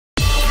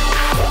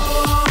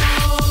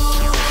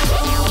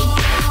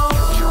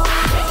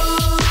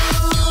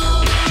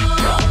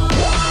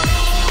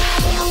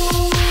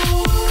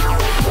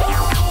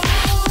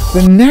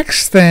The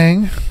next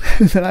thing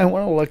that I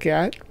want to look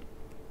at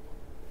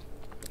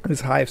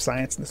is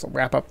HiveScience, and this will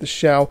wrap up the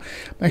show.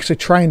 I'm actually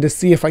trying to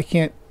see if I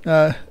can't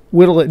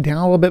whittle it down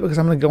a little bit, because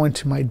I'm going to go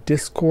into my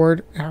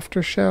Discord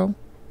after show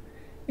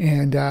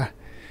and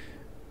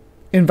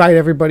invite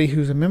everybody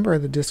who's a member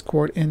of the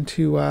Discord in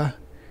to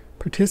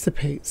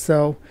participate.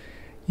 So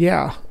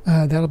yeah,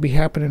 that'll be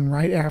happening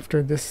right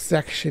after this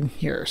section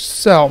here.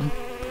 So,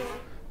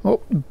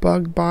 oh,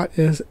 Bugbot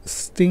is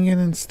stinging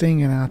and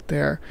stinging out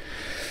there.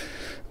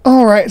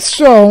 All right,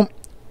 so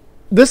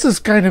this is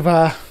kind of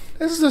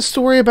this is a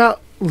story about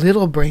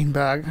little brain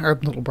bug, or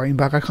little brain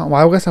bug. Well,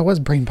 I guess I was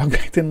brain bug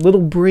back then.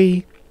 Little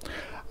Bree.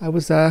 I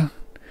was when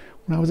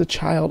I was a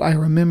child, I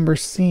remember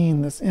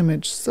seeing this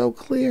image so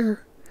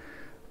clear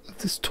of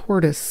this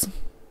tortoise.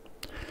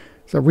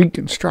 It's a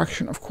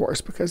reconstruction, of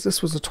course, because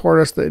this was a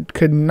tortoise that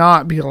could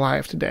not be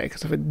alive today.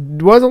 Because if it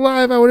was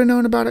alive, I would have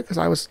known about it, because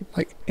I was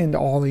like into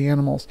all the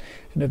animals.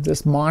 And if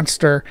this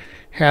monster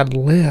had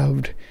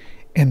lived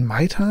in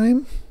my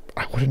time,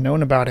 I would have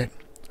known about it.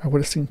 I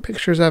would have seen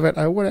pictures of it.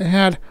 I would have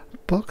had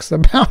books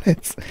about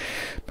it,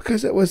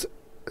 because it was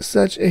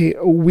such a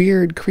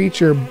weird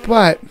creature.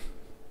 But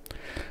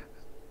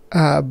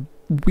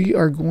we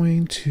are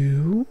going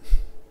to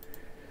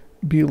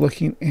be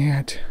looking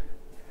at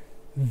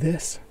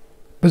this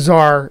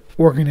bizarre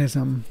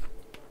organism.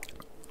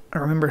 I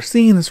remember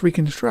seeing this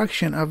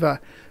reconstruction of a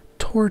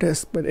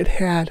tortoise, but it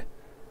had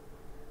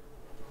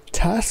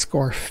tusk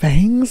or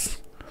fangs.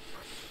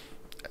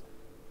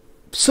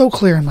 So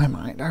clear in my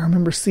mind. I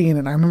remember seeing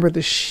it. I remember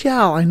the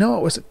shell. I know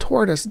it was a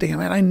tortoise,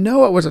 damn it. I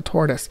know it was a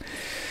tortoise.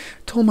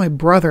 I told my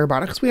brother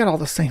about it, because we had all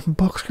the same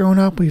books growing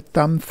up. We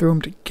thumbed through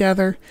them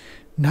together.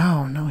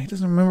 No, he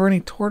doesn't remember any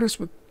tortoise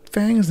with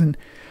fangs. And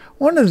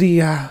one of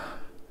the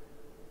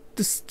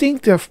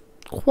distinctive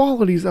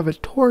qualities of a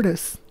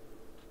tortoise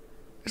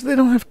is they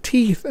don't have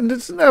teeth. And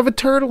it's of a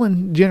turtle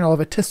in general, of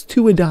a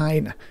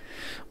testuidine,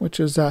 which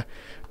is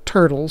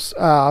turtles.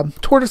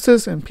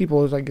 Tortoises, and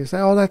people like say,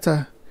 oh, that's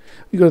a...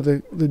 You go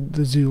to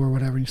the zoo or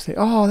whatever, and you say,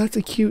 oh, that's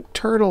a cute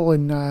turtle,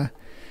 and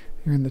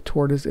you're in the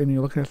tortoise, and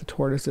you're looking at the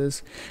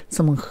tortoises.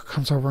 Someone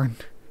comes over and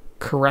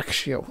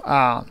corrects you.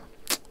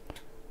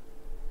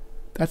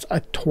 That's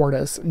a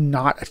tortoise,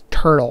 not a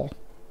turtle.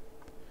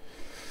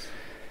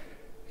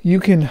 You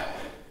can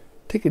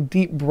take a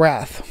deep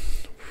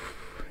breath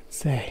and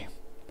say,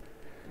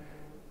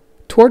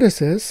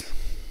 tortoises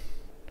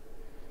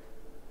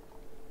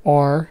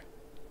are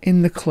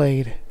in the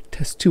clade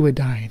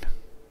testuidine,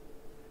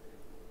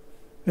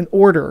 an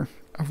order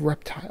of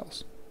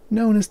reptiles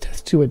known as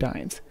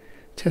testuidines.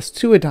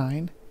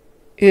 Testuidine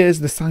is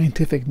the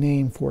scientific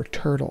name for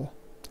turtle.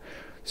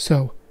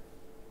 So,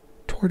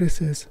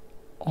 tortoises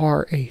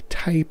are a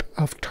type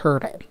of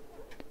turtle.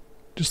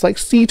 Just like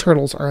sea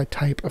turtles are a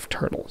type of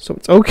turtle. So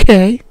it's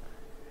okay.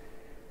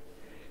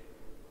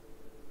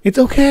 It's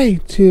okay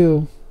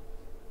to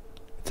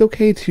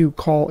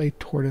call a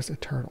tortoise a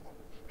turtle.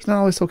 It's not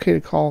always okay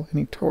to call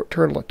any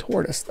turtle a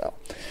tortoise, though,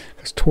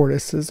 because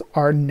tortoises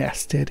are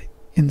nested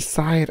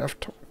inside of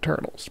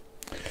turtles.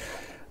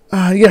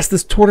 Yes,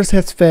 this tortoise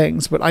has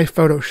fangs, but I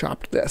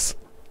photoshopped this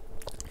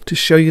to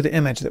show you the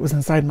image that was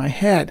inside my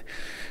head.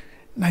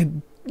 And I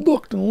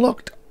looked and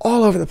looked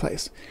all over the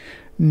place.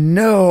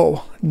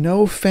 No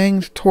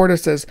fanged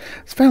tortoises.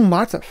 I found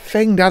lots of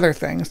fanged other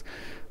things.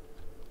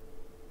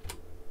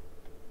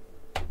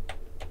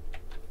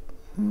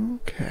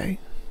 Okay.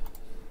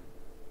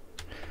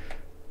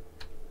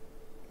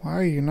 Why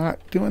are you not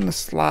doing the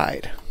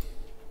slide?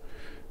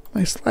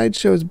 My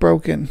slideshow is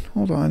broken.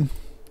 Hold on.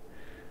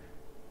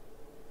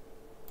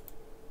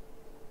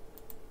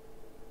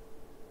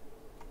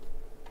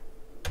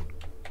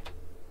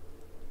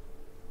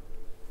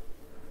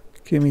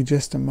 Give me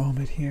just a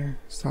moment here.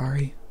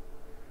 Sorry.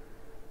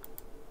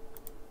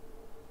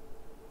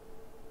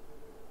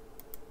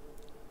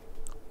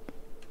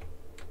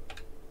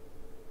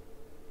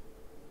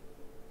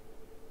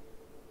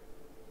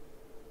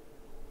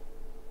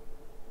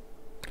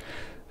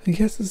 I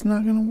guess it's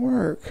not going to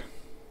work.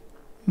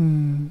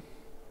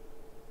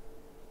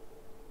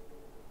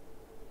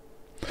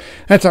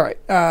 That's all right.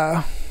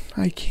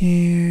 I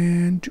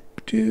can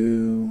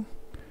do.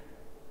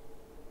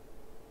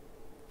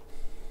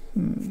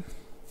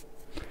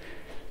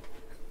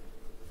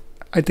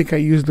 I think I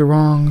used the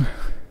wrong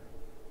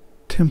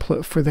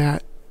template for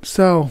that.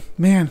 So,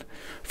 man,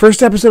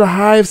 first episode of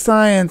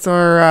HiveScience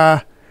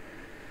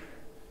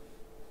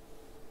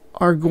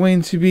are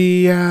going to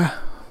be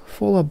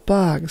full of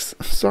bugs.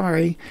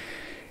 Sorry.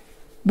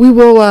 We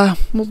will. I'll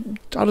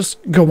just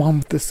go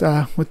on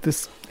with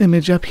this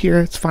image up here.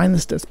 It's fine.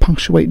 This does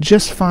punctuate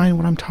just fine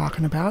what I'm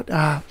talking about.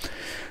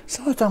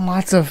 So I've done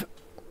lots of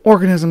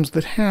organisms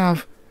that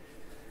have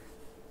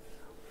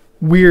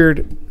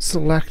weird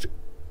select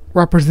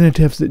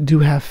representatives that do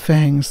have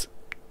fangs,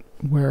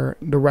 where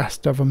the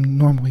rest of them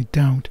normally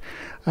don't.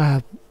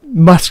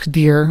 Musk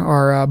deer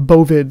are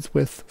bovids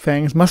with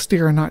fangs. Musk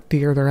deer are not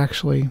deer. They're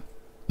actually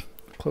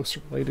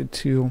closely related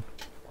to...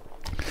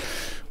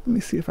 Let me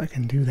see if I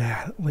can do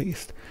that at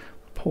least.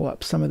 Pull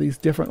up some of these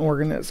different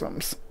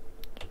organisms.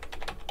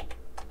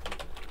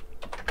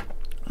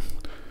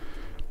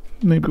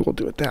 maybe we'll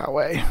do it that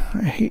way.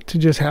 I hate to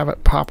just have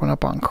it popping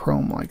up on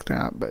Chrome like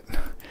that, but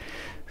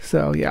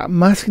so yeah,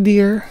 musk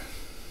deer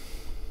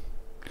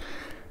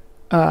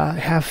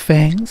have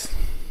fangs.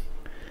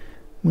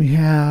 We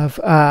have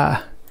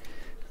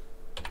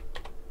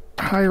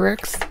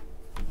hyrax.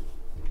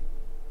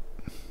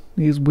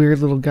 These weird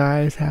little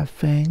guys have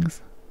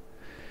fangs.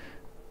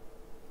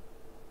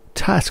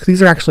 Tusk.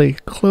 These are actually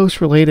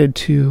close related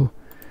to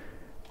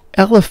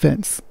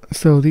elephants.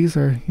 So these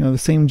are, the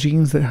same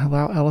genes that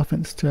allow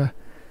elephants to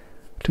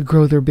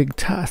grow their big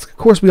tusk. Of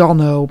course, we all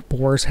know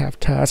boars have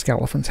tusk,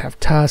 elephants have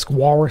tusk,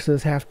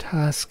 walruses have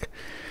tusk.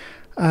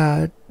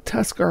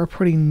 Tusks are a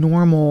pretty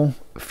normal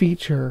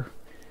feature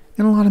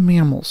in a lot of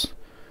mammals.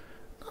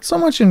 Not so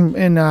much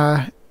in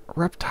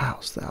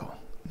reptiles, though.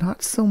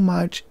 Not so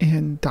much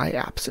in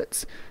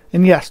diapsids.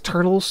 And yes,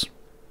 turtles.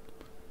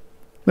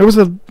 There was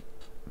a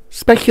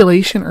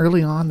speculation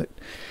early on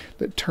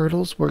that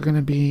turtles were going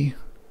to be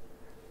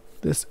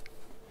this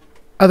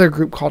other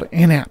group called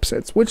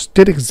anapsids, which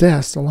did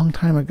exist a long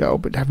time ago,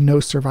 but have no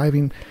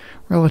surviving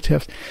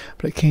relatives.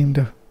 But it came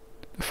to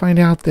find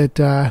out that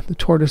the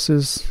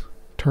turtles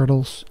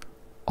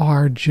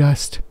are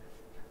diapsids.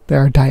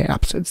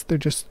 They're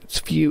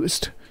just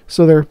fused.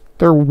 So they're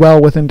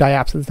well within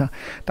diapsids. Now,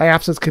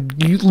 diapsids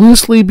could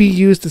loosely be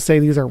used to say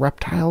these are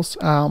reptiles,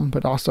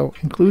 but also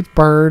includes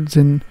birds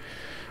and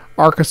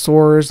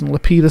archosaurs and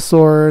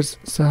lepidosaurs.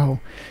 So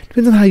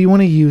depends on how you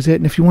want to use it.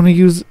 And if you want to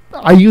use,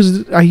 I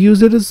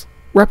use it as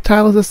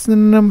reptile as a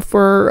synonym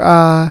for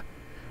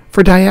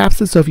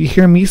diapsids. So if you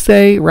hear me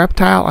say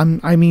reptile,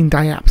 I mean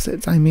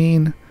diapsids. I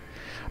mean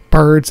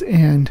birds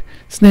and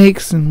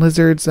snakes and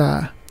lizards.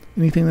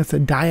 Anything that's a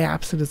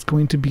diapsid is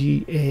going to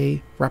be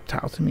a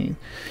reptile to me.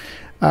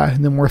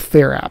 And then we're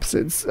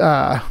therapsids.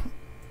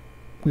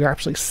 We are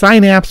actually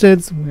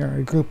synapsids. We are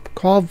a group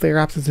called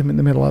therapsids in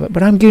the middle of it.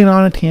 But I'm getting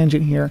on a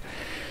tangent here.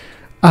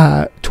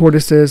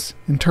 Tortoises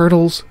and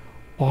turtles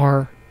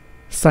are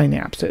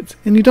synapsids.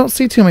 And you don't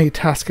see too many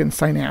Tuscan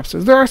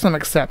synapsids. There are some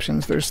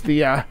exceptions. There's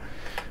the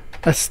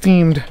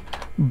esteemed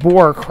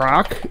boar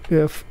croc,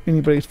 if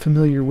anybody's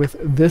familiar with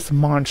this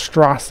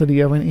monstrosity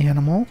of an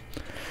animal.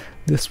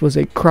 This was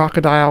a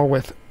crocodile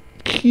with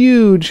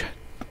huge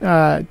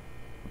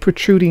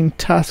protruding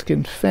tusk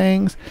and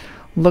fangs.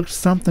 Looked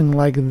something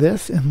like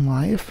this in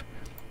life.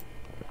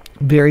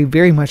 Very,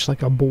 very much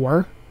like a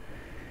boar.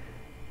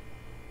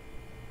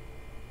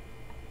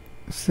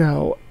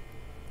 So,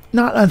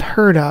 not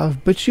unheard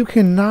of, but you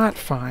cannot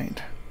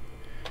find.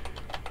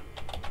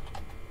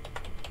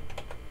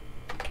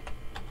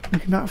 You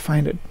cannot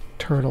find a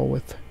turtle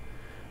with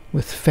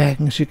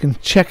fangs. You can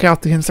check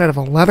out the inside of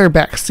a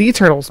leatherback sea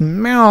turtle's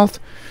mouth,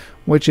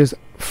 which is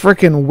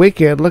freaking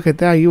wicked. Look at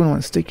that. You wouldn't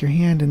want to stick your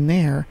hand in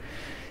there.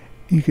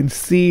 You can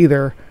see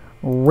their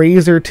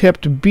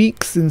razor-tipped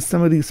beaks in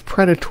some of these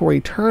predatory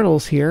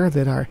turtles here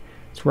that are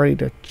ready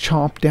to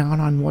chomp down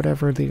on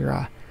whatever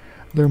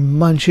they're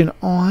munching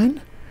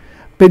on.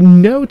 But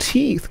no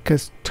teeth,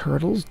 because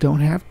turtles don't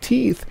have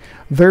teeth.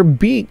 They're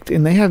beaked,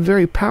 and they have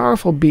very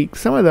powerful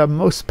beaks. Some of the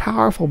most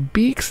powerful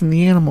beaks in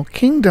the animal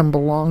kingdom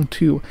belong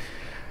to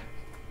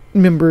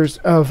members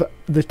of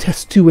the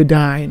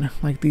Testuidine,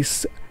 like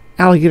these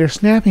alligator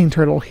snapping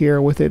turtle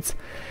here with its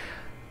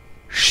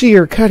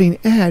sheer cutting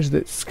edge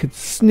that could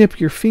snip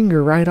your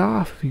finger right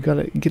off if you got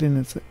to get in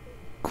its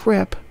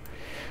grip.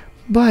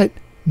 But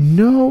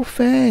no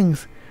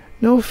fangs.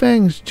 No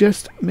fangs,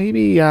 just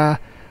maybe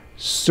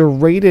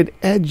serrated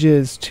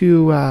edges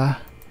to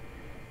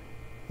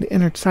the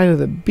inner side of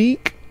the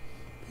beak,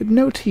 but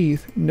no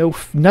teeth,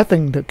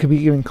 nothing that could be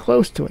even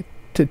close to it,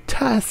 to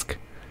tusk,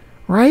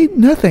 right?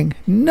 Nothing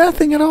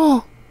at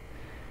all.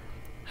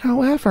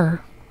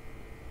 However,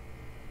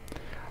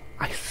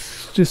 I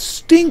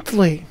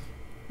distinctly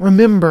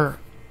remember.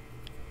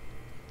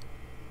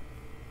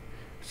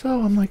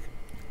 So I'm like,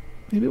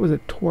 maybe it was a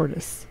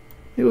tortoise.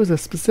 It was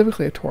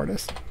specifically a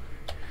tortoise.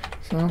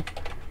 So,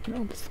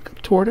 let's look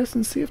up tortoise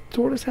and see if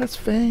tortoise has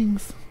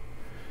fangs.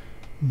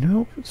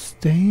 Nope.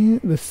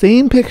 The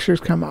same pictures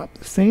come up.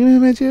 The same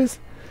images.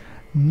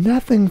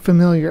 Nothing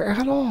familiar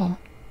at all.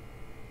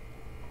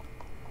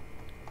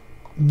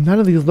 None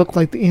of these look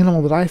like the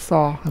animal that I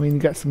saw. I mean, you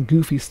got some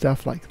goofy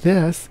stuff like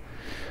this.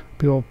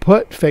 People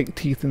put fake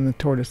teeth in the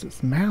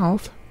tortoise's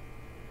mouth.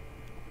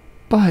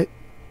 But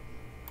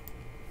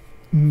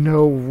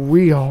no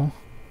real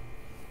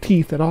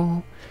teeth at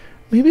all.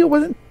 Maybe it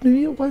wasn't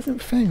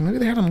fang. Maybe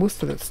they had them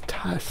listed as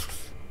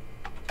tusks.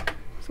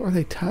 So are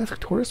they tusk?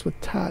 Tortoise with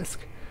tusk.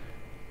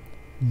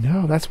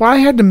 No, that's why I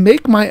had to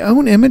make my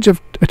own image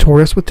of a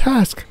tortoise with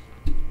tusk.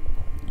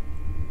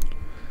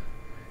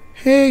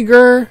 Hey,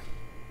 Gur.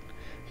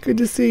 Good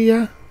to see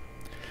ya.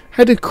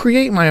 Had to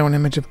create my own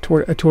image of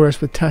a tortoise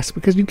with tusk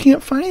because you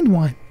can't find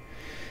one.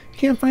 You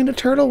can't find a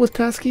turtle with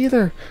tusk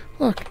either.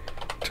 Look,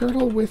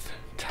 turtle with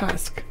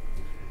tusk.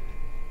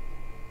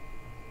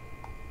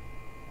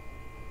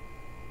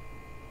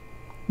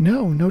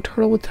 No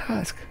turtle with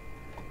tusk.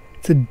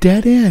 It's a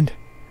dead end.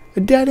 A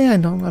dead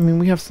end. I mean,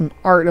 we have some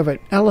art of an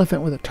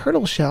elephant with a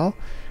turtle shell,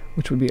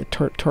 which would be a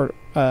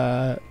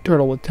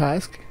turtle with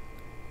tusk.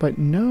 but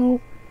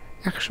no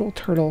actual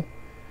turtle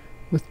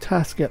with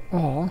tusk at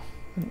all.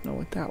 I don't know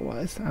what that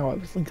was. Oh, I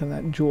was thinking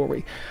that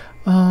jewelry.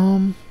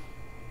 It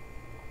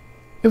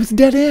was a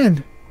dead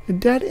end. A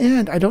dead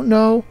end. I don't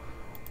know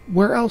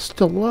where else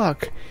to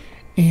look.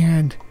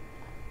 And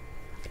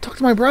I talked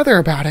to my brother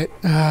about it.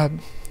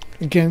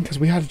 Again, because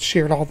we had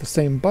shared all the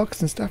same books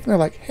and stuff. And they're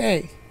like,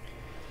 hey,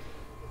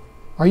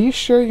 are you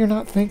sure you're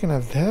not thinking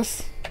of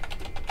this?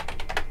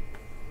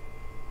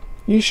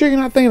 You sure you're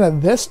not thinking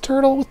of this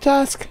turtle with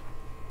tusk?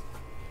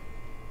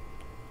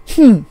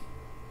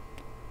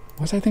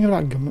 Was I thinking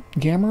about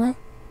Gamera?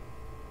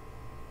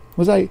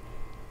 Was I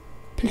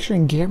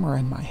picturing Gamera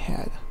in my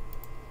head?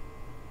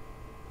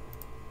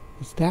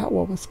 Is that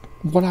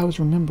what I was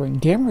remembering?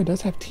 Gamera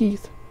does have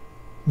teeth.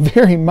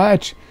 Very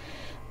much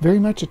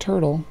a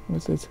turtle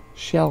with its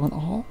shell and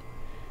all.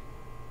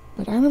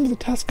 But I remember the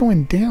tusk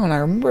going down. I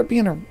remember it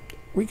being a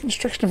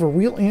reconstruction of a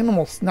real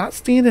animal, not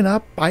standing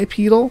up,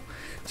 bipedal.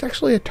 It's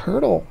actually a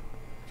turtle.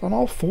 It's on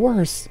all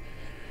fours.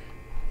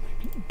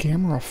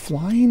 Gamera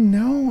flying?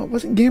 No, it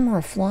wasn't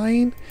Gamera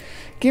flying.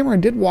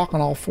 Gamera did walk on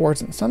all fours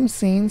in some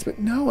scenes, but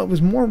no, it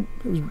was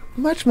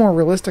much more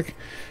realistic.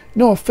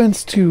 No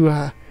offense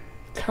to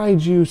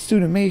kaiju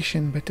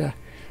pseudoscience, but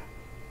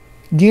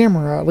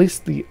Gamera, at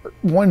least the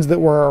ones that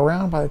were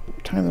around by the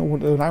time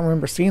that I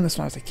remember seeing this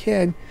when I was a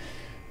kid,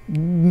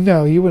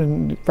 no, you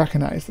wouldn't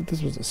recognize that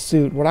this was a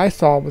suit. What I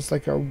saw was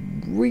like a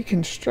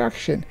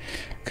reconstruction.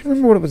 I couldn't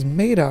remember what it was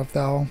made of,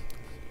 though.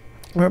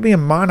 It might be a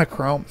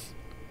monochrome.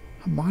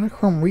 A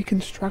monochrome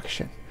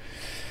reconstruction.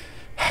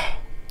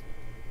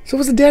 So it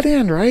was a dead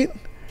end, right?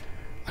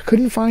 I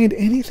couldn't find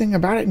anything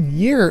about it in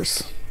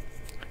years.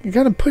 You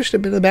kind of pushed it a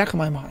bit in the back of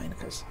my mind,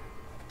 because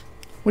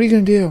what are you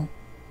going to do?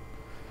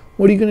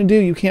 What are you going to do?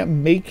 You can't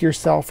make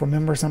yourself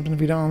remember something. If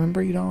you don't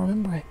remember it, you don't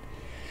remember it.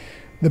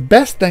 The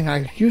best thing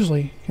I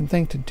usually can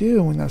think to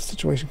do when that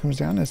situation comes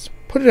down is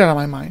put it out of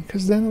my mind,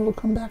 because then it'll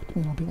come back to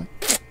me and I'll be like,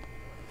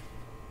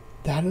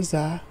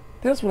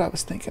 that's what I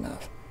was thinking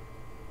of.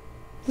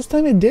 This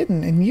time it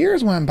didn't, and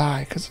years went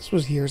by, because this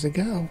was years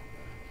ago.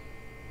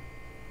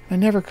 I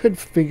never could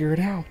figure it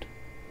out.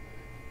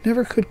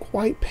 Never could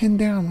quite pin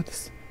down what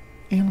this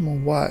animal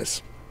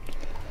was.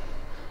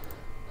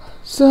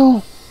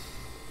 So,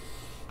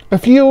 a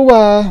few,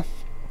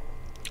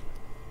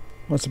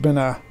 must have been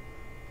a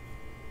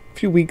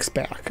few weeks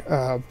back,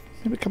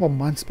 maybe a couple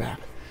months back,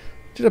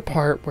 did a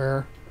part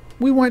where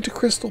we went to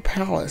Crystal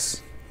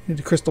Palace.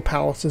 The Crystal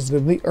Palace is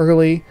the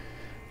early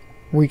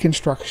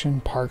reconstruction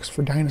parks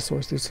for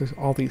dinosaurs. There's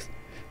all these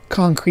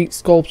concrete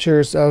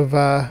sculptures of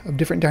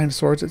different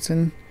dinosaurs. It's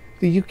in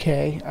the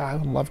UK. I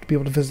would love to be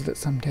able to visit it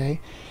someday.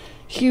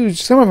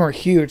 Huge. Some of them are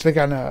huge. They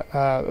got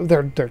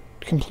they're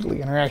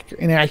completely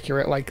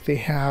inaccurate. Like they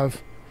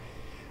have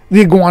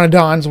the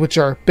iguanodons, which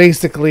are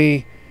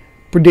basically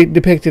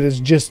depicted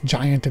as just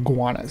giant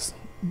iguanas,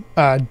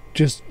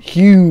 just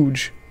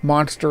huge,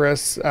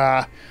 monstrous,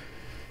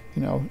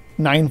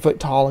 9-foot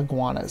tall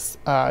iguanas.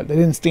 They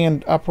didn't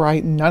stand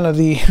upright. None of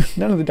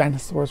the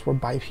dinosaurs were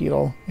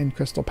bipedal in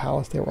Crystal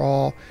Palace. They were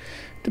all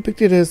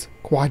depicted as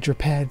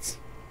quadrupeds.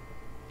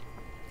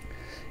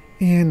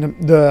 And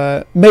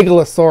the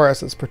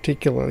Megalosaurus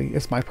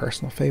is my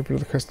personal favorite of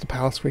the Crystal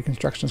Palace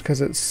reconstructions,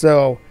 because it's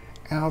so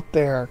out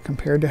there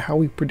compared to how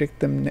we predict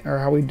them, or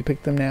how we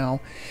depict them now.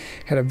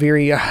 Had a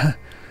very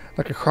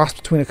like a cross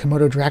between a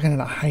Komodo dragon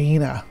and a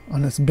hyena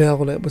on its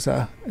build. It's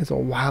a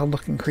wild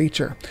looking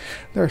creature.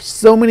 There are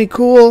so many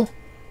cool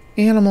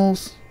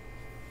animals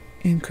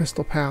in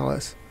Crystal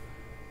Palace.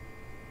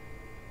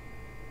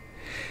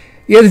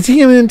 Yeah, the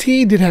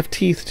TMNT did have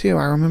teeth too.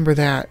 I remember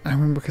that. I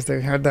remember because they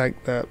had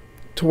like the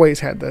toys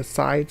had the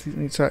sides.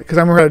 Because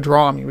I remember how to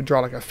draw them. You would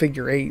draw like a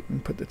figure 8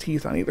 and put the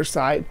teeth on either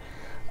side.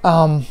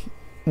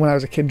 When I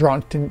was a kid,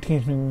 drawing Teenage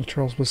Mutant Ninja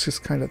Turtles was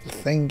just kind of the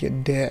thing you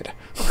did.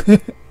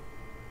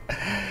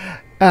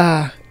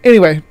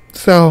 Anyway,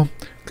 so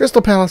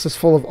Crystal Palace is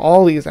full of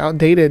all these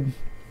outdated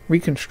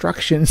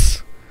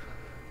reconstructions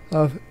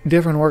of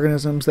different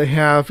organisms. They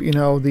have,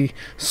 the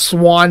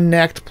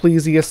swan-necked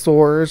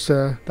plesiosaurs,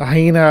 the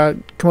hyena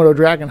Komodo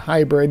dragon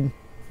hybrid,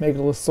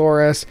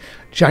 Megalosaurus,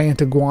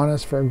 giant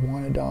iguanas for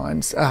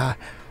iguanodons. A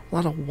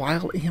lot of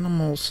wild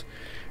animals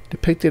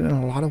depicted in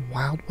a lot of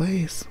wild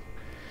ways.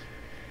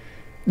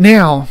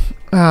 Now,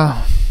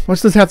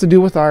 what's this have to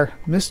do with our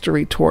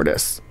mystery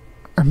tortoise?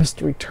 Our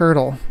mystery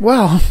turtle?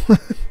 Well,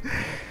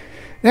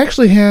 it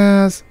actually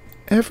has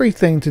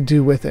everything to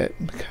do with it,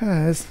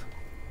 because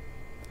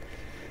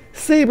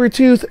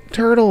saber-toothed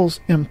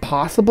turtles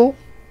impossible,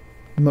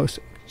 the most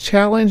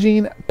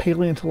challenging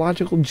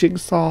paleontological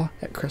jigsaw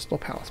at Crystal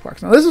Palace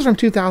Parks. Now, this is from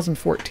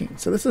 2014,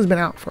 so this has been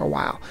out for a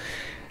while.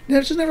 Now,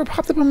 it just never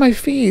popped up on my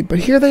feed, but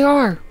here they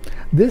are.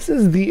 This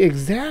is the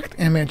exact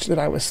image that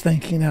I was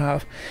thinking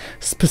of,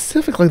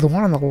 specifically the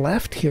one on the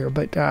left here,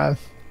 but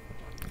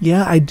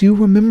yeah, I do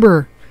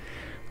remember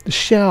the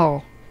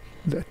shell,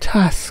 the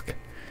tusk.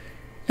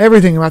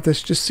 Everything about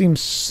this just seems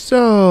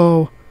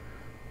so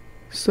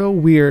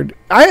weird.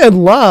 I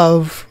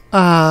love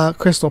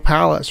Crystal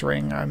Palace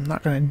ring. I'm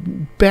not going to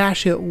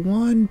bash it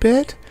one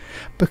bit.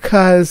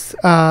 because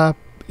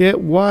it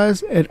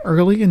was an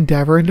early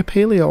endeavor into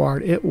paleo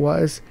art. It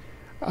was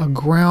a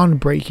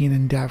groundbreaking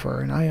endeavor,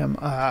 and I am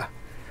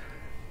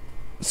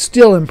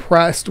still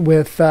impressed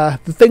with the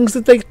things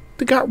that they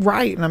got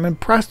right, and I'm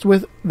impressed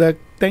with the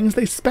things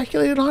they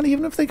speculated on,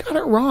 even if they got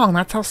it wrong.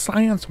 That's how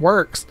science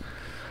works.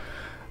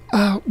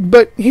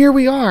 But here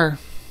we are.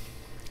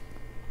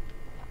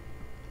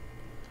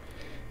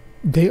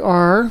 They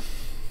are,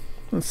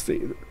 let's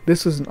see,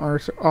 this is an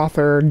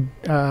author,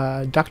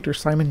 Dr.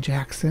 Simon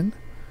Jackson.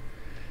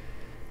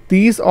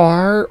 These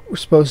are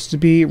supposed to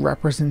be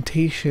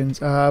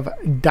representations of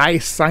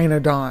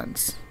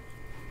dicynodonts.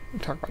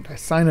 We'll talk about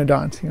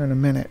dicynodonts here in a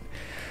minute.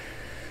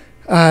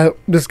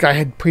 This guy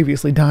had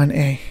previously done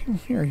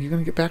here, are you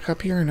going to get back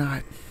up here or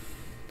not?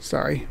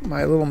 Sorry,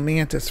 my little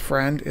mantis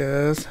friend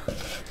is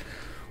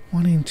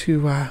wanting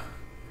to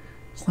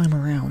climb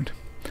around.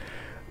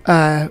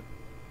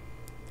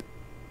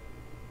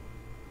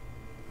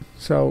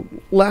 So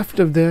left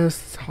of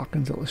this,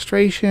 Hawkins'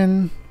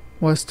 illustration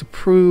was to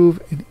prove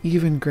an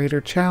even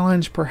greater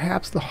challenge,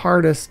 perhaps the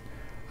hardest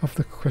of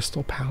the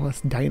Crystal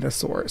Palace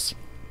dinosaurs.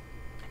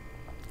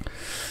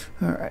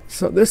 Alright,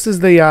 so this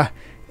is the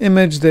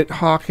image that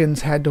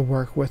Hawkins had to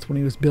work with when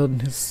he was building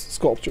his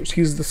sculptures.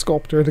 He's the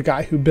sculptor, the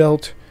guy who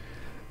built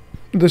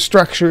the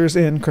structures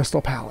in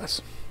Crystal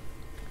Palace.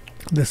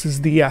 This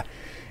is the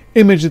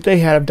image that they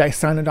had of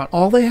Dicynodon.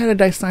 All they had of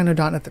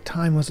Dicynodon at the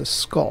time was a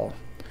skull.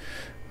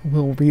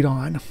 We'll read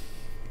on.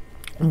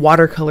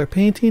 Watercolor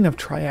painting of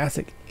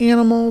Triassic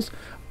animals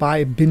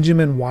by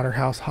Benjamin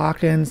Waterhouse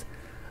Hawkins,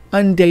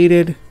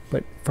 undated,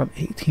 but from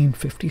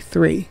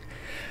 1853.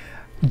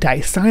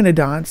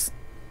 Dicynodonts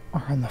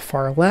are on the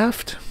far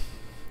left.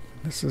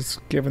 This is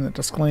given the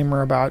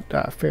disclaimer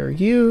about fair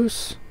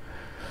use.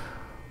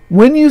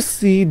 When you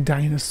see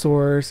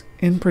dinosaurs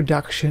in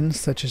production,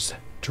 such as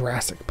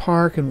Jurassic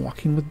Park and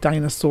Walking with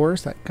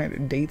Dinosaurs, that kind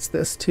of dates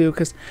this too,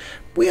 because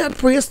we have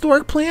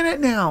Prehistoric Planet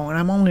now, and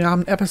I'm only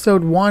on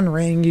episode 1,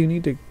 Ring. You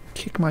need to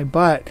kick my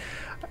butt.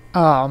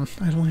 I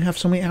only have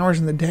so many hours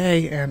in the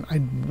day, and I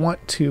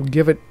want to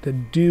give it the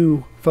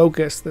due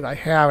focus that I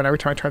have, and every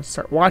time I try to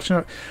start watching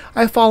it,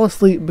 I fall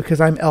asleep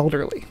because I'm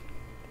elderly.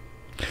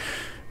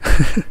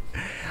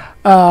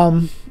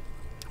 Or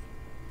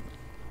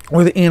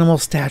the animal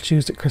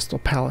statues at Crystal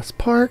Palace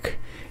Park.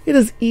 It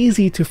is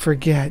easy to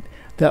forget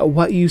that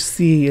what you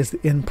see is the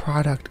end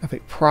product of a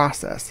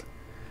process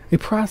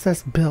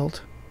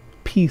built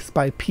piece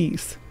by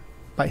piece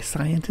by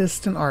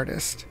scientists and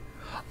artists.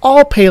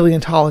 All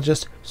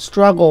paleontologists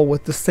struggle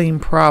with the same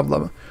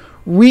problem,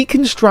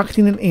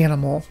 reconstructing an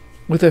animal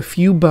with a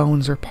few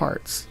bones or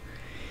parts.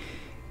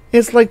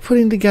 It's like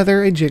putting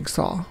together a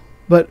jigsaw,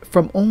 but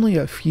from only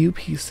a few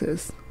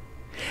pieces.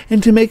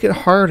 And to make it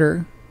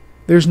harder,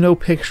 there's no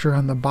picture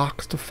on the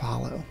box to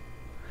follow.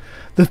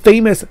 The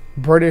famous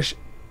British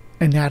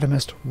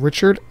anatomist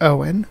Richard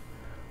Owen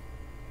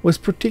was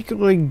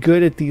particularly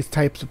good at these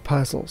types of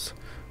puzzles.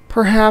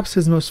 Perhaps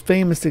his most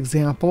famous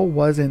example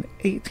was in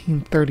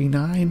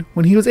 1839,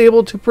 when he was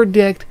able to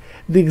predict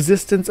the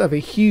existence of a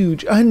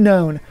huge,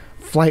 unknown,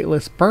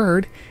 flightless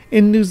bird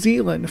in New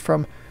Zealand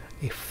from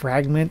a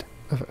fragment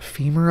of a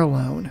femur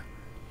alone.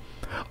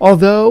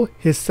 Although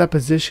his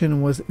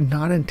supposition was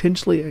not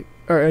initially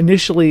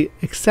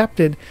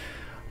accepted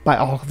by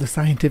all of the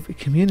scientific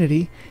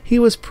community, he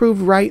was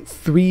proved right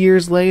 3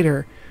 years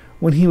later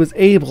when he was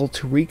able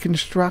to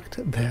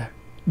reconstruct the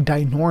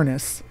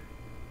Dinornis,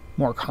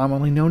 more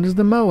commonly known as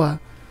the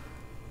moa,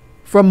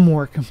 from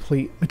more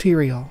complete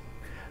material.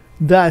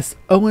 Thus,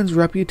 Owen's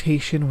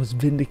reputation was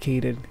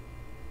vindicated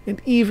and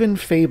even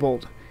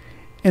fabled,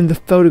 and the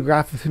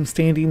photograph of him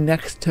standing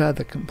next to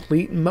the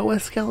complete moa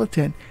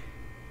skeleton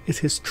is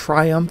his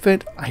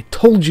triumphant "I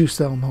told you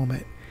so"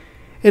 moment.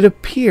 It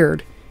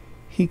appeared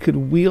he could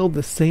wield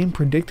the same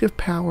predictive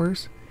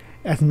powers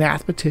as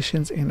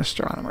mathematicians and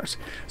astronomers.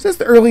 So it's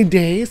the early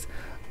days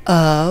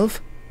of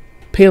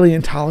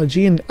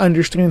paleontology and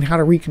understanding how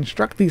to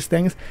reconstruct these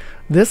things.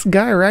 This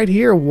guy right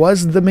here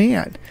was the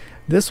man.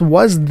 This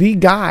was the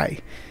guy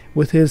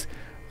with his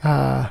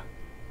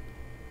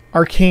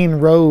arcane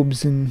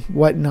robes and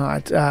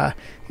whatnot.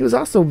 He was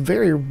also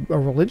a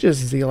religious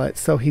zealot,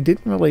 so he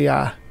didn't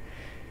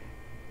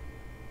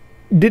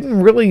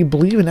really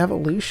believe in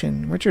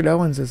evolution. Richard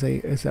Owens is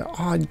an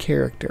odd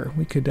character.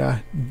 We could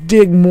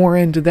dig more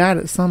into that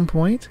at some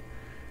point.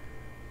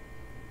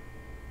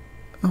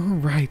 All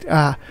right.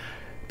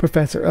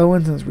 Professor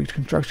Owens and his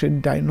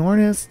reconstruction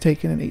Dinornis,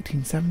 taken in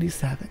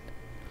 1877.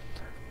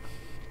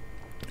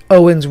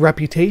 Owens'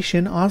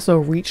 reputation also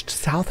reached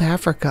South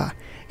Africa.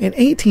 In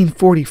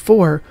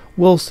 1844,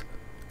 whilst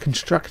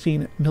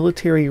constructing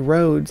military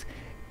roads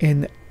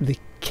in the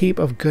Cape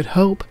of Good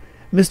Hope,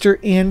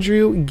 Mr.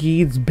 Andrew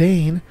Geeds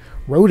Bain,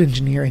 road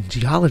engineer and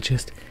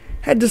geologist,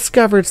 had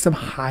discovered some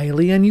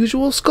highly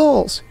unusual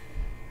skulls.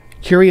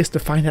 Curious to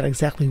find out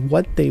exactly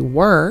what they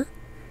were,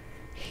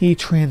 he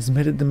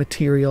transmitted the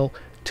material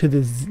to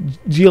the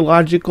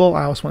Zoological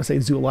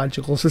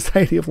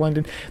Society of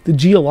London, the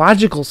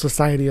Geological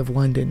Society of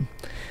London,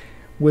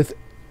 with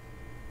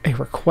a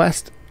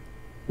request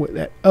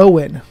that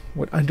Owen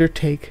would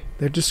undertake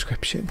their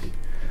description.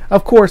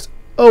 Of course,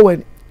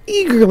 Owen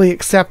eagerly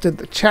accepted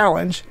the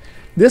challenge.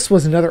 This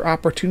was another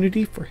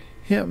opportunity for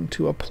him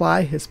to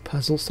apply his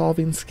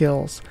puzzle-solving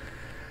skills.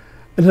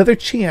 Another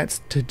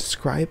chance to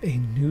describe a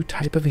new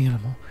type of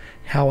animal.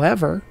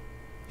 However,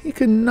 he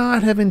could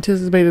not have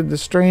anticipated the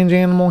strange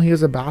animal he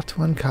was about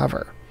to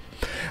uncover.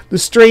 The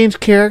strange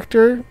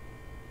character,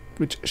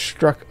 which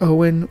struck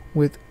Owen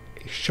with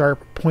a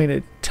sharp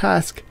pointed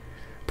tusk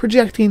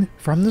projecting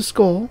from the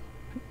skull,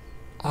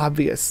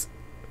 obvious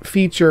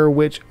feature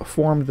which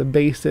formed the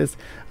basis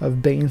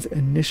of Bain's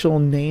initial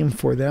name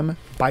for them,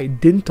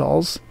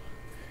 bidentals.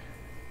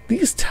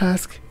 These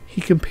tusks he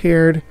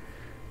compared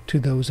to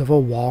those of a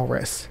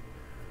walrus,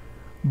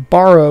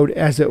 borrowed,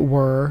 as it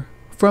were,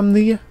 from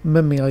the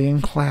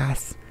mammalian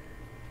class.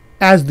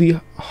 As the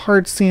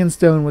hard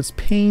sandstone was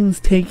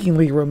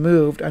painstakingly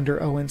removed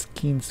under Owen's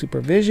keen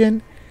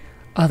supervision,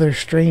 other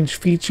strange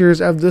features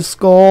of the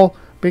skull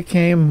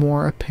became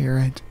more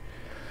apparent.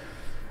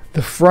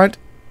 The front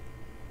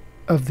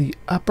of the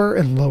upper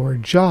and lower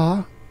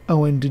jaw,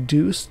 Owen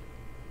deduced,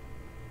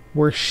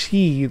 were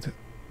sheathed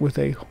with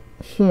a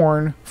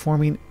horn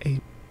forming a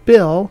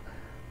bill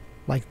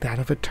like that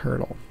of a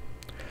turtle.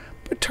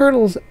 But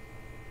turtles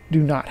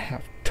do not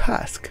have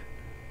tusks,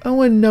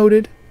 Owen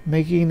noted,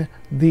 making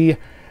the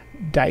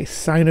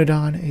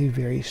Dicynodon a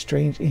very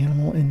strange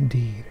animal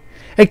indeed.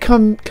 A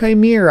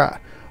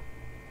chimera,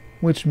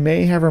 which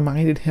may have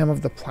reminded him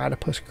of the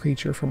platypus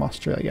creature from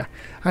Australia.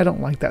 I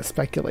don't like that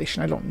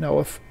speculation. I don't know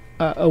if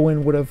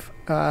Owen would have,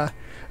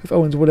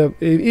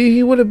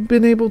 he would have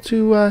been able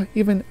to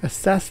even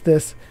assess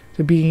this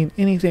to being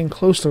anything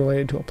closely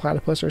related to a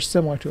platypus or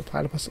similar to a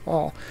platypus at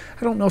all.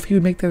 I don't know if he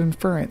would make that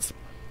inference.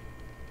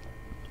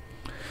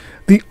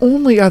 The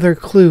only other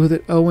clue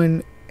that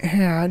Owen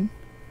had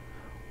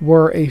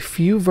were a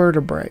few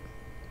vertebrae,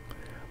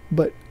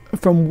 but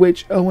from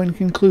which Owen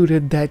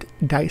concluded that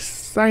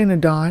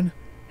Dicynodon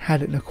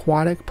had an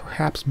aquatic,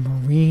 perhaps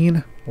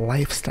marine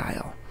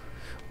lifestyle,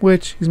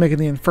 which he's making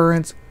the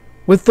inference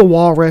with the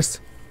walrus.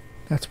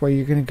 That's where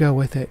you're going to go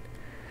with it.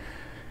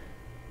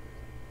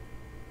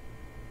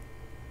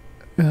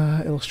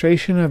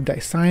 Illustration of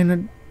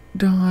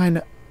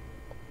Dicynodon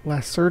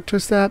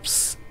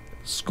lacerticeps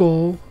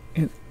skull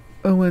in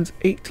Owen's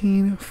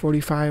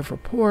 1845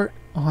 report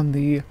on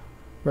the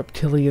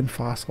reptilian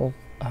fossil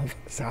of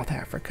South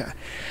Africa.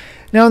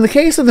 Now, in the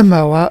case of the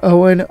moa,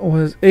 Owen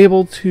was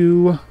able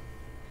to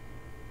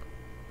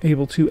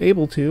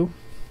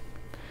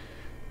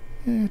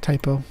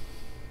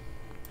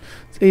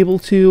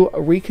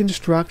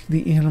reconstruct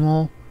the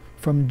animal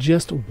from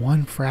just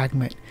one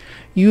fragment,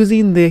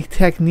 using the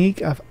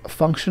technique of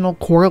functional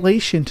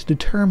correlation to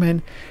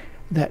determine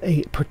that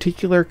a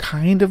particular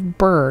kind of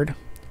bird,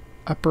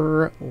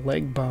 upper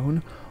leg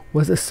bone,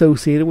 was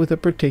associated with a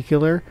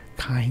particular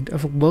kind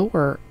of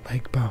lower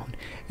leg bone,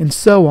 and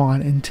so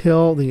on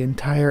until the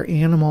entire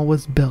animal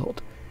was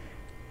built.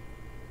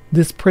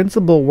 This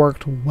principle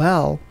worked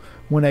well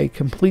when a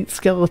complete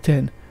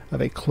skeleton of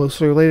a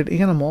closely related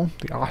animal,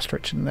 the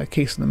ostrich in the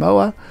case of the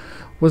moa,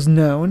 was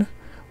known,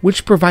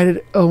 which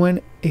provided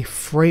Owen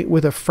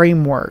with a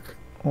framework,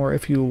 or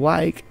if you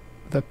like,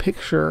 the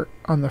picture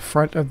on the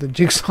front of the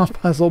jigsaw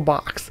puzzle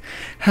box.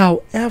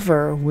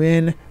 However,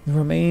 when the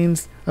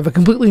remains of a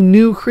completely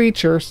new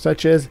creature,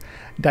 such as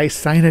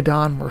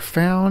Dicynodon, were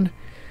found,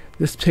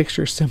 this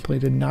picture simply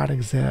did not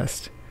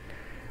exist.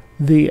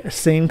 The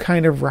same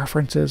kind of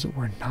references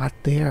were not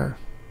there.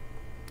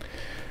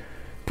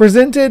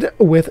 Presented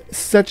with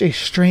such a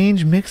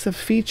strange mix of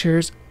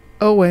features,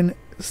 Owen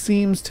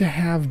seems to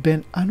have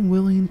been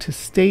unwilling to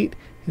state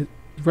his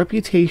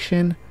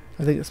reputation.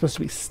 I think it's supposed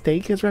to be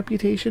stake his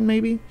reputation,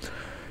 maybe?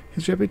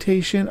 His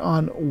reputation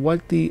on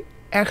what the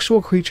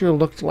actual creature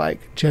looked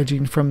like,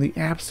 judging from the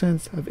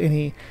absence of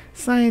any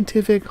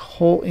scientific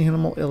whole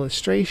animal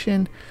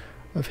illustration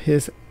of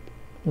his,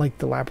 like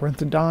the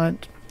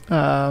labyrinthodont,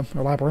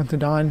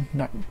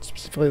 not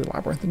specifically the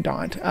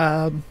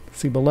labyrinthodont.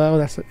 See below,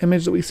 that's the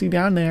image that we see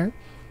down there.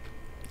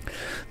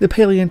 The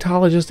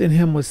paleontologist in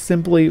him was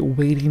simply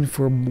waiting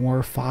for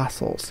more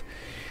fossils.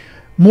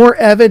 More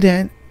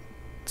evidence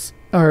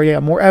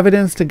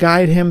to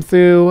guide him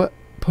through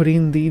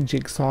putting the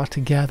jigsaw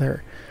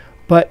together.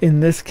 But in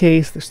this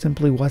case, there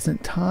simply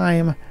wasn't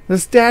time. The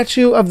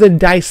statue of the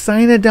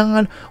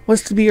Dicynodon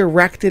was to be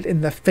erected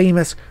in the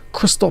famous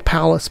Crystal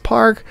Palace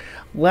Park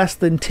less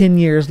than 10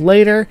 years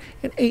later,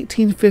 in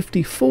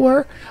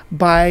 1854,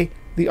 by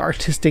the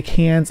artistic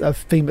hands of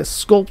famous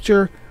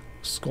sculptor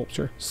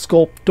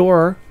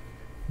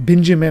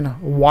Benjamin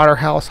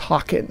Waterhouse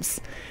Hawkins.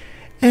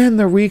 And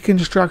the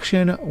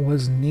reconstruction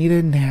was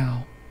needed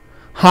now.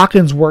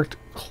 Hawkins worked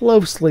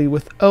closely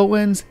with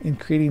Owens in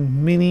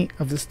creating many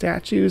of the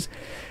statues,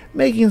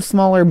 making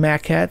smaller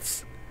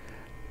maquettes.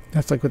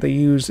 That's like what they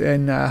use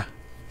in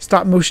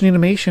stop motion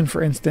animation,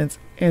 for instance,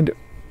 and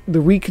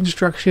the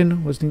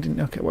reconstruction was needed.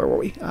 Okay, where were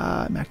we?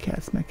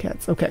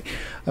 Macaques. Okay,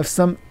 of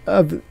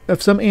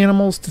some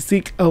animals to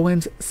seek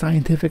Owen's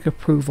scientific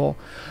approval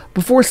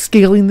before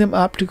scaling them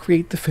up to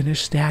create the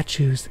finished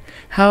statues.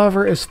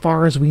 However, as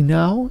far as we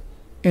know,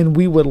 and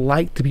we would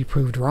like to be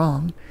proved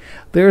wrong,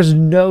 there's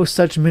no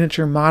such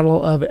miniature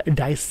model of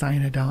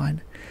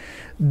Dicynodon.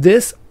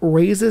 This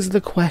raises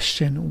the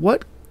question: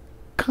 what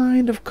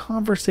kind of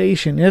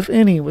conversation, if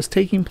any, was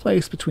taking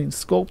place between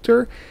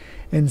sculptor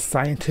and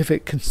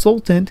scientific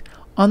consultant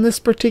on this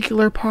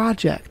particular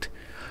project?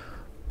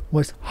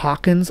 Was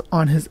Hawkins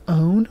on his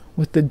own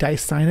with the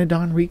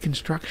Dicynodon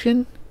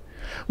reconstruction?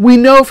 We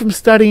know from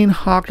studying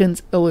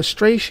Hawkins'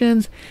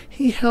 illustrations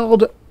he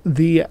held in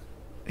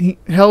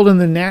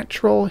the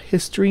Natural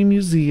History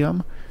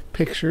Museum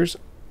Pictures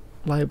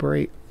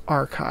Library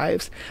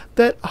archives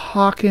that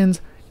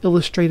Hawkins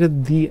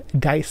illustrated the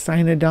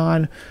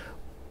Dicynodon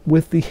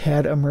with the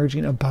head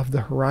emerging above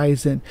the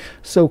horizon.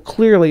 So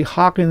clearly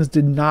Hawkins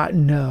did not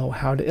know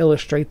how to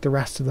illustrate the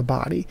rest of the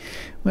body.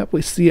 Well,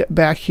 we see it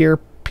back here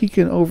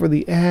peeking over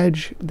the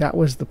edge. That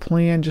was the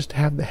plan, just to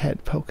have the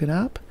head poking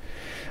up.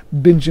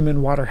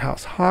 Benjamin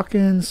Waterhouse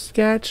Hawkins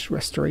sketch,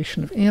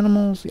 restoration of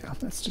animals. Yeah,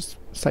 that's just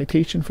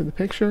citation for the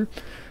picture.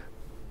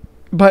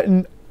 But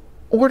in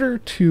order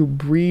to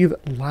breathe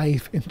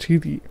life into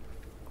the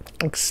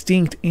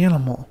extinct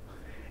animal,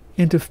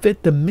 and to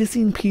fit the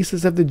missing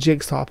pieces of the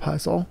jigsaw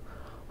puzzle,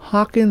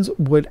 Hawkins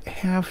would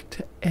have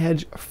to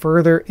edge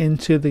further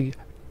into the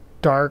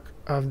dark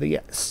of the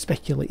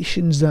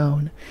speculation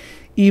zone,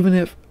 even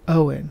if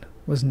Owen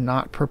was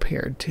not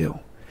prepared to.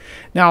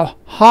 Now,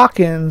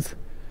 Hawkins,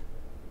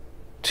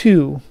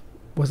 too,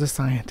 was a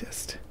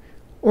scientist,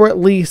 or at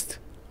least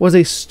was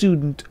a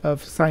student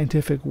of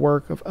scientific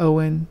work of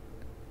Owen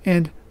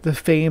and the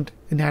famed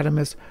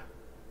anatomist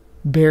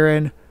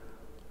Baron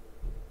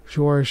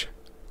Georges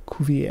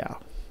Cuvier.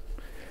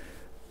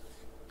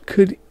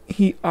 Could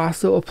he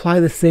also apply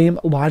the same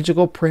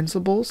logical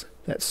principles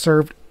that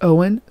served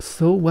Owen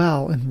so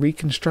well in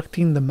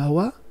reconstructing the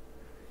Moa?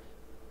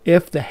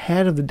 If the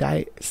head of the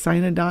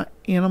Dicynodon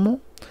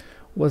animal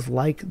was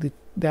like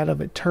that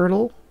of a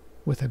turtle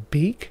with a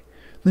beak,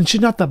 then should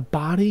not the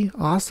body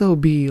also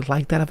be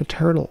like that of a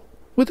turtle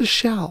with a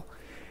shell?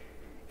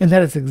 And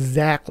that is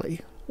exactly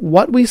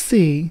what we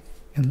see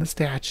in the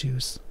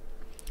statues.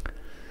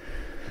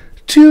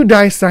 2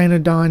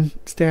 Dicynodon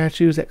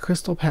statues at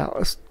Crystal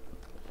Palace.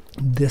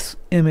 This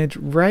image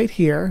right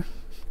here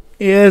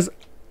is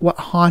what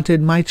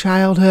haunted my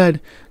childhood.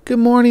 Good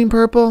morning,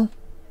 Purple.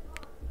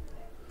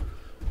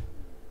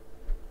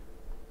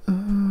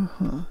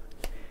 It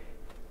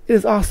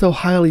is also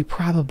highly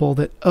probable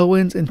that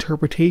Owen's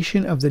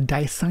interpretation of the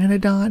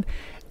Dicynodon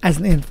as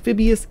an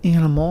amphibious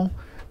animal,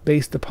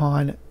 based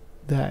upon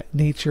the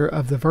nature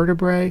of the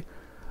vertebrae,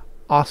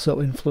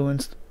 also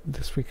influenced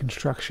this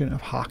reconstruction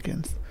of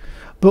Hawkins.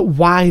 But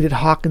why did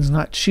Hawkins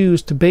not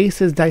choose to base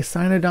his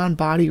Dicynodon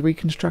body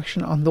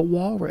reconstruction on the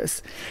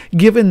walrus,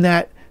 given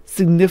that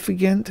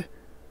significant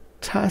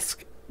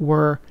tusks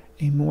were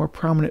a more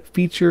prominent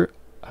feature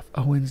of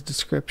Owen's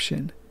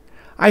description?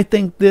 I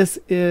think this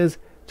is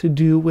to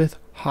do with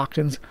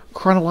Hawkins'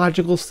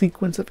 chronological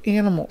sequence of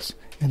animals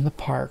in the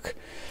park.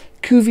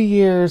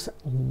 Cuvier's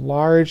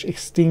large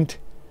extinct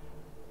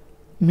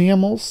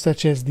mammals,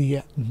 such as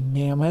the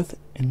mammoth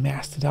and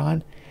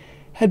mastodon,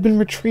 had been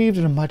retrieved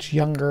in a much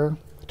younger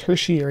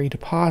tertiary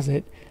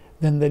deposit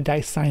than the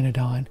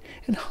Dicynodon,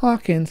 and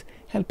Hawkins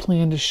had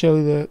planned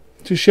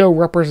to show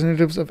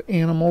representatives of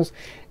animals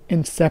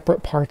in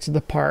separate parts of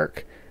the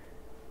park.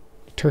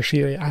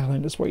 Tertiary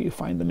island is where you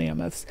find the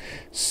mammoths.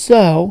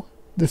 So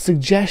the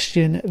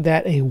suggestion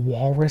that a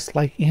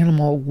walrus-like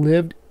animal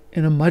lived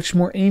in a much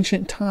more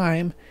ancient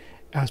time,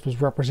 as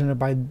was represented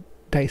by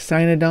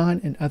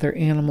Dicynodon and other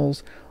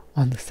animals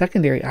on the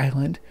secondary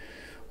island,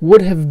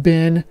 would have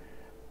been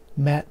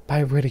met by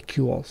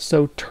ridicule.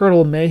 So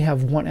turtle may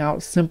have won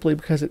out simply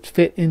because it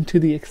fit into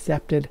the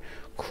accepted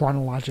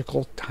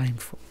chronological time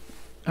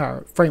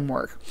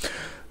framework.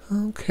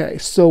 Okay,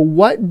 so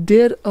what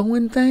did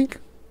Owen think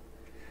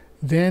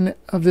then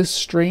of this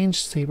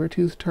strange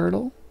saber-toothed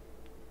turtle?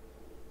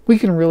 We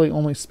can really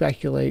only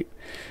speculate,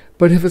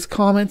 but if his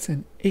comments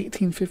in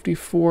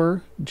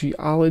 1854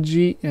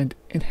 Geology and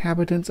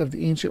Inhabitants of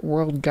the Ancient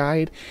World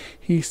guide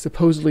he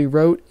supposedly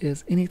wrote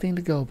is anything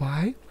to go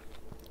by,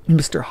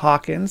 Mr.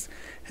 Hawkins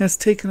has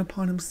taken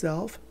upon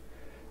himself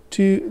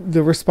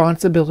the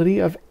responsibility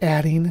of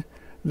adding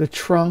the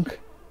trunk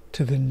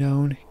to the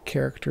known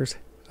characters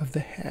of the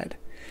head.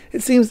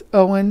 It seems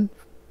Owen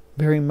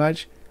very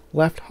much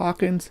left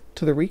Hawkins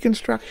to the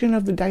reconstruction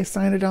of the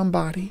Dicynodon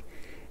body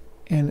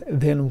and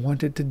then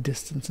wanted to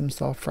distance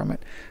himself from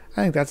it.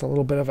 I think that's a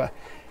little bit of a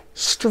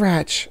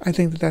stretch. I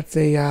think that's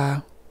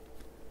a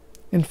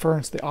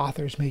inference the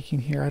author's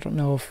making here. I don't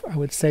know if I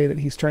would say that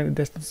he's trying to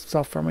distance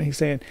himself from it. He's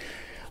saying,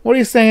 what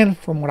he's saying,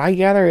 from what I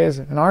gather, is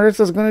an artist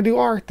is going to do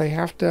art. They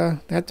have to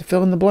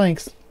fill in the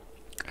blanks.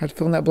 Have to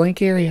fill in that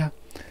blank area.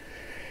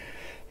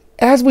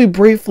 As we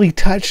briefly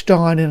touched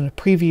on in a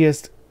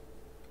previous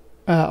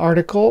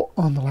article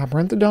on the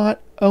Labyrinthodont,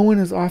 Owen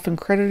is often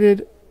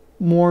credited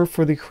more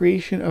for the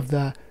creation of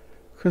the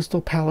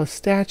Crystal Palace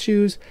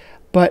statues,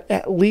 but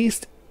at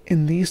least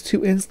in these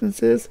two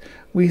instances,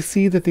 we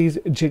see that these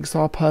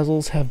jigsaw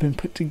puzzles have been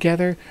put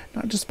together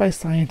not just by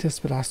scientists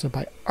but also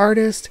by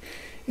artists.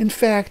 In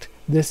fact,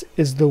 this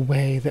is the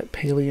way that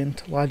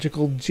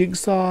paleontological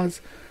jigsaws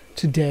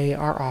today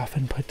are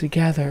often put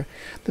together.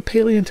 The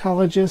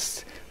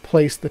paleontologists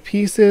place the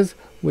pieces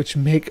which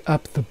make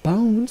up the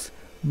bones,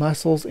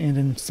 muscles, and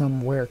in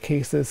some rare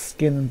cases,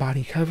 skin and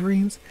body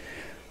coverings.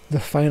 The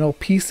final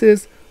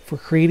pieces for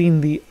creating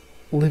the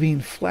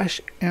living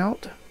flesh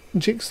out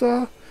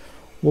jigsaw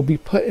will be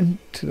put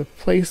into the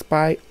place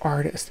by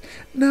artists.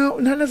 No,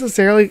 not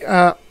necessarily,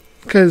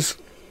 because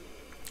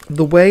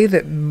the way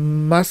that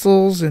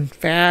muscles and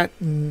fat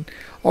and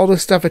all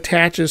this stuff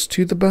attaches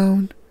to the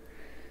bone,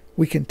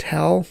 we can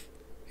tell.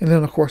 And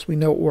then, of course, we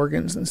know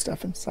organs and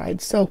stuff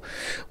inside. So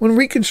when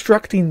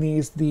reconstructing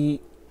these,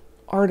 the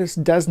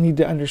artist does need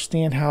to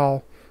understand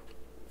how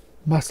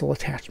muscle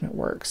attachment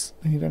works.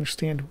 They need to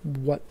understand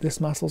what this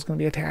muscle is going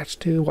to be attached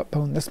to, what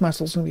bone this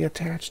muscle is going to be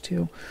attached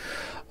to.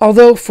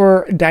 Although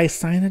for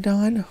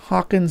Dicynodon,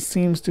 Hawkins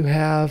seems to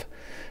have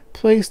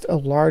placed a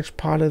large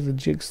part of the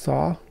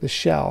jigsaw, the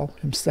shell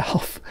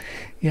himself.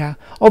 Yeah.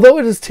 Although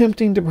it is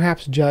tempting to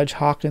perhaps judge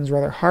Hawkins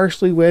rather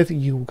harshly with,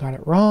 "You got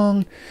it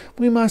wrong,"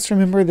 we must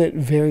remember that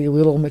very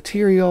little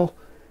material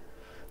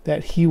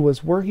that he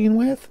was working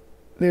with.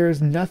 There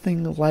is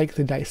nothing like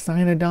the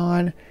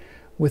Dicynodon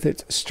with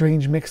its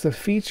strange mix of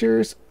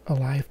features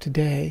alive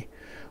today.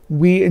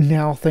 We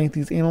now think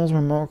these animals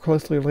were more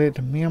closely related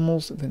to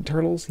mammals than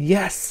turtles.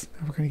 Yes,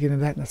 we're going to get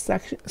into that in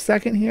a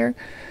second here.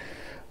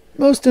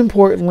 Most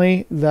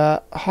importantly,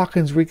 the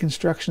Hawkins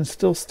reconstruction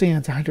still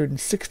stands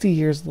 160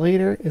 years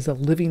later as a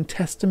living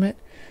testament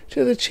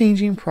to the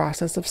changing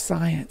process of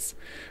science.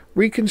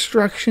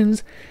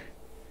 Reconstructions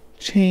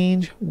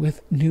change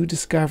with new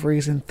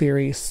discoveries and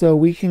theories, so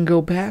we can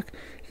go back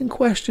and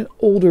question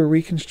older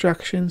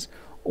reconstructions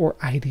or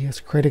ideas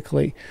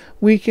critically.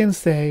 We can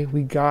say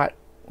we've got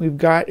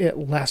it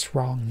less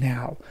wrong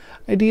now.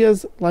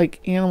 Ideas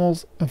like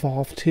animals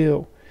evolve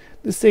too.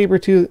 The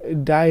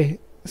saber-toothed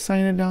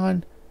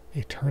Dicynodon,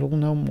 a turtle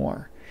no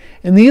more.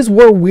 And these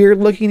were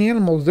weird-looking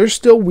animals. They're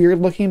still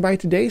weird-looking by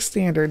today's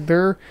standard.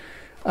 Their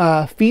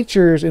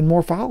features and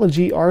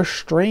morphology are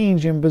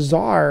strange and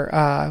bizarre.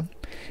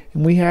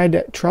 And we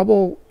had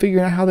trouble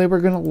figuring out how they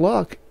were going to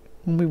look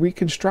when we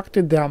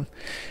reconstructed them.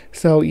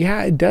 So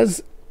yeah, it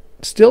does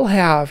still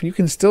have, you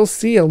can still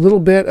see a little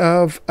bit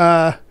of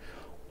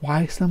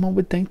why someone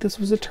would think this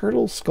was a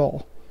turtle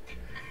skull.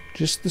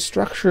 Just the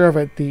structure of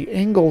it, the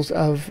angles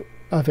of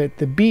it,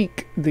 the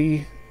beak,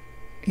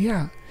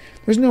 yeah.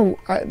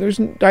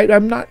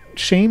 I'm not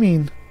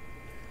shaming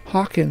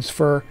Hawkins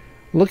for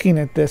looking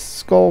at this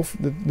skull.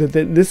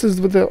 This is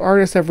what the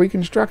artists have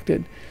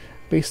reconstructed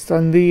based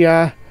on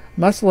the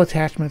muscle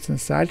attachments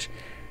and such,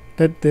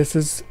 that this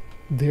is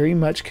very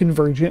much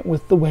convergent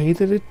with the way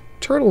that a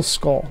turtle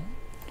skull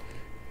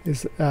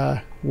is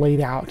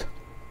laid out.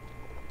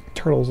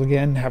 Turtles,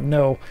 again, have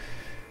no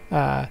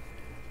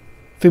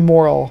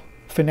femoral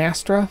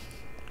fenestra,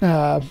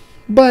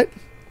 but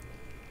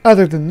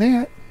other than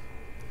that,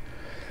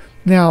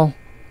 now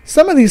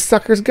some of these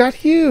suckers got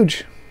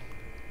huge.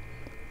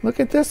 Look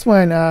at this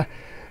one,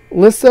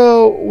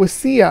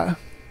 Lysowicea.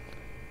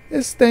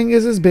 This thing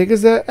is as big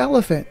as an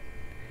elephant,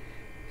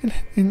 and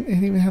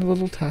even had a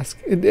little tusk.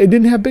 It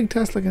didn't have big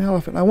tusks like an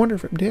elephant. I wonder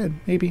if it did.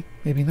 Maybe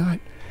not.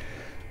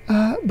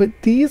 But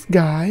these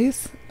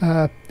guys,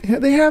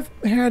 they have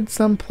had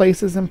some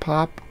places in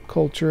pop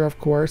culture, of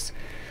course.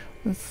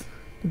 Do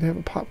they have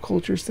a pop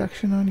culture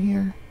section on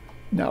here?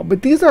 No,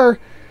 but these are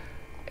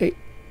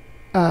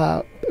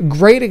a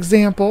great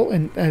example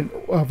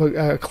of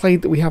a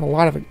clade that we have a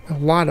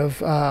lot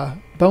of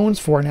bones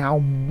for now,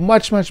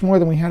 much more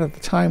than we had at the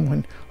time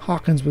when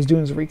Hawkins was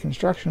doing his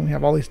reconstruction. We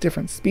have all these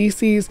different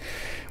species.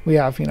 We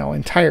have,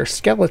 entire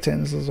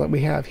skeletons is what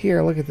we have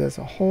here. Look at this,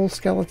 a whole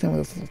skeleton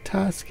with this little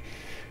tusk,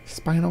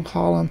 spinal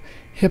column,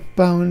 hip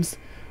bones.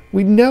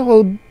 We know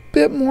a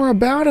bit more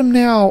about them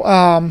now.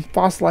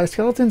 Fossilized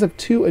skeletons of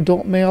two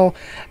adult male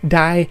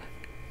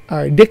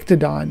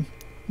Dictodon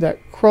that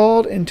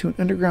crawled into an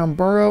underground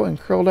burrow and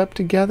curled up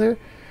together,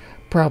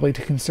 probably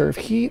to conserve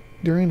heat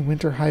during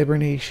winter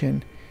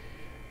hibernation.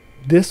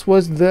 This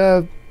was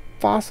the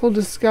fossil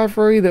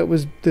discovery that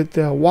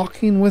the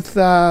Walking with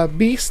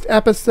Beast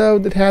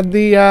episode that had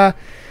the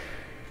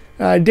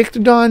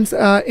Dictodons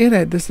in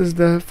it. This is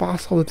the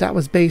fossil that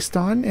was based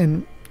on,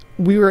 and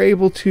we were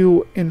able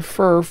to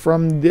infer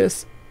from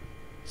this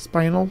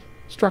spinal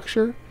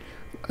structure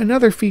and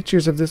other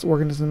features of this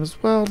organism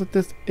as well that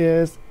this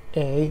is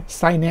a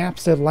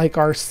synapsid like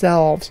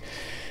ourselves.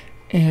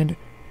 And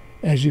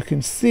as you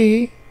can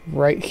see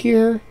right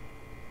here,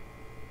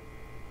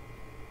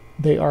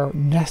 they are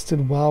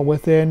nested well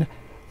within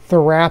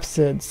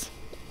therapsids,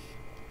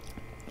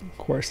 of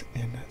course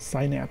in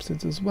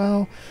synapsids as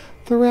well.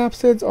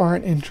 Therapsids are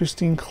an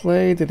interesting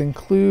clade that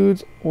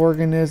includes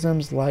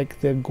organisms like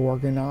the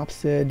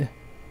Gorgonopsid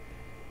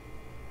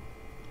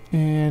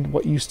and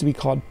what used to be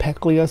called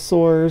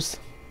plesiosaurs.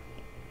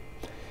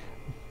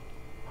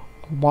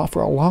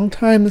 For a long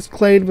time, this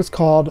clade was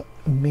called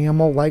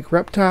mammal-like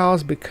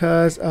reptiles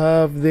because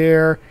of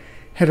their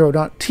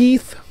heterodont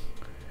teeth.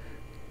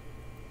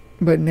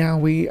 But now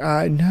we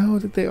know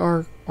that they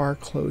are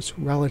close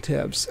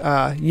relatives.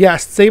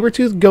 Yes,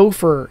 saber-toothed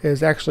gopher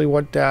is actually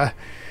what the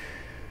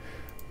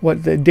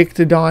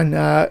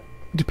Dictodon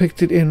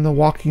depicted in the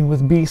Walking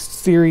with Beasts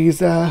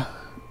series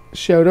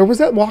showed. Or was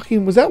that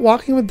Walking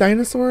with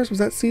Dinosaurs? Was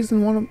that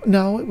season 1?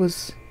 No, it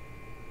was.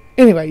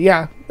 Anyway,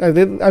 yeah. I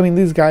mean,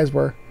 these guys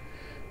were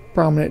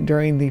prominent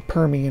during the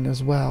Permian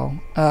as well.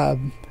 But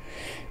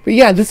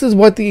yeah, this is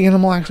what the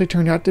animal actually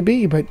turned out to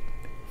be. But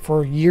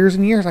for years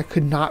and years, I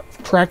could not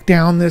track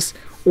down this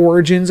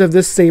origins of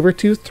this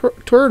saber-toothed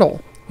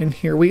turtle. And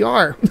here we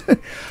are.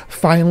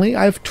 Finally,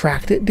 I've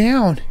tracked it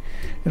down.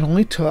 It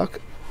only took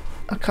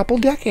a couple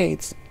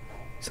decades.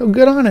 So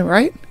good on it,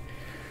 right?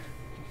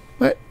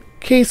 But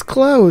case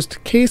closed.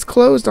 Case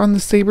closed on the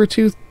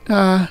saber-toothed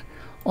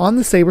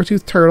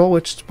turtle,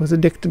 which was a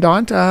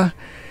dictodont.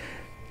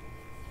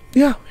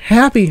 Yeah,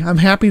 happy. I'm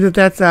happy that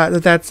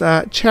that's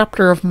a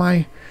chapter of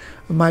my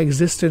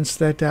existence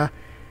that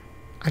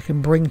I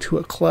can bring to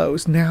a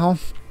close. Now,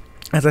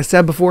 as I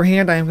said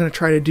beforehand, I am going to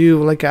try to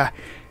do like a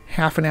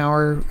half an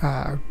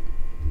hour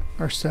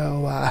or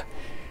so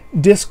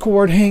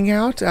Discord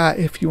hangout.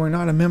 If you are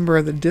not a member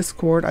of the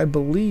Discord, I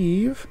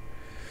believe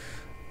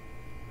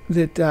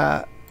that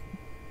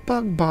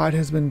BugBot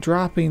has been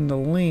dropping the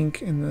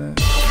link in the...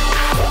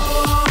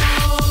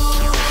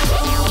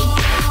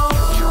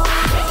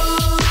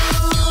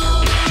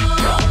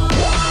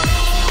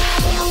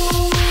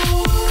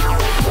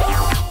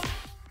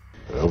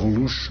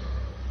 Evolution.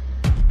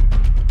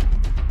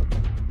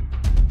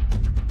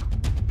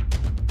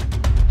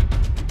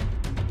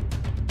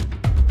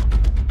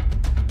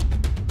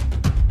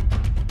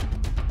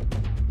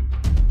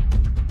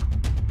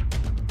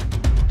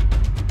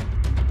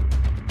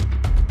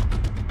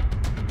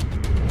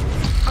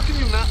 How can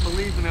you not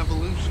believe in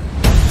evolution?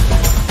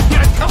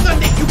 Yeah, tell them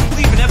that you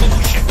believe in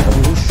evolution.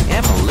 Evolution.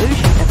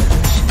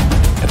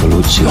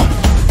 Evolution.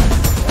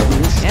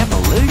 Evolution.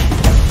 Evolution.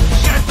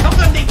 Yeah, tell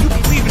them that you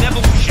believe in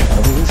evolution.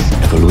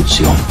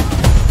 Evolution.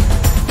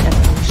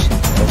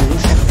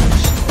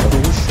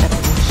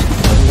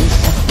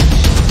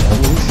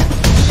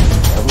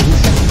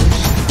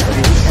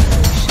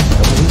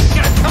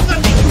 Yeah, tell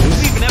them that you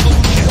believe in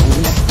evolution.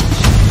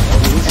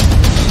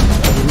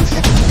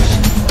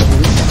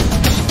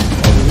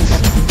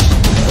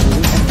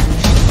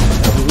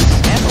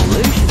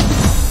 Evolution.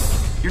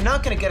 You're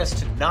not going to get us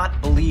to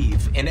not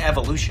believe in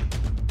evolution.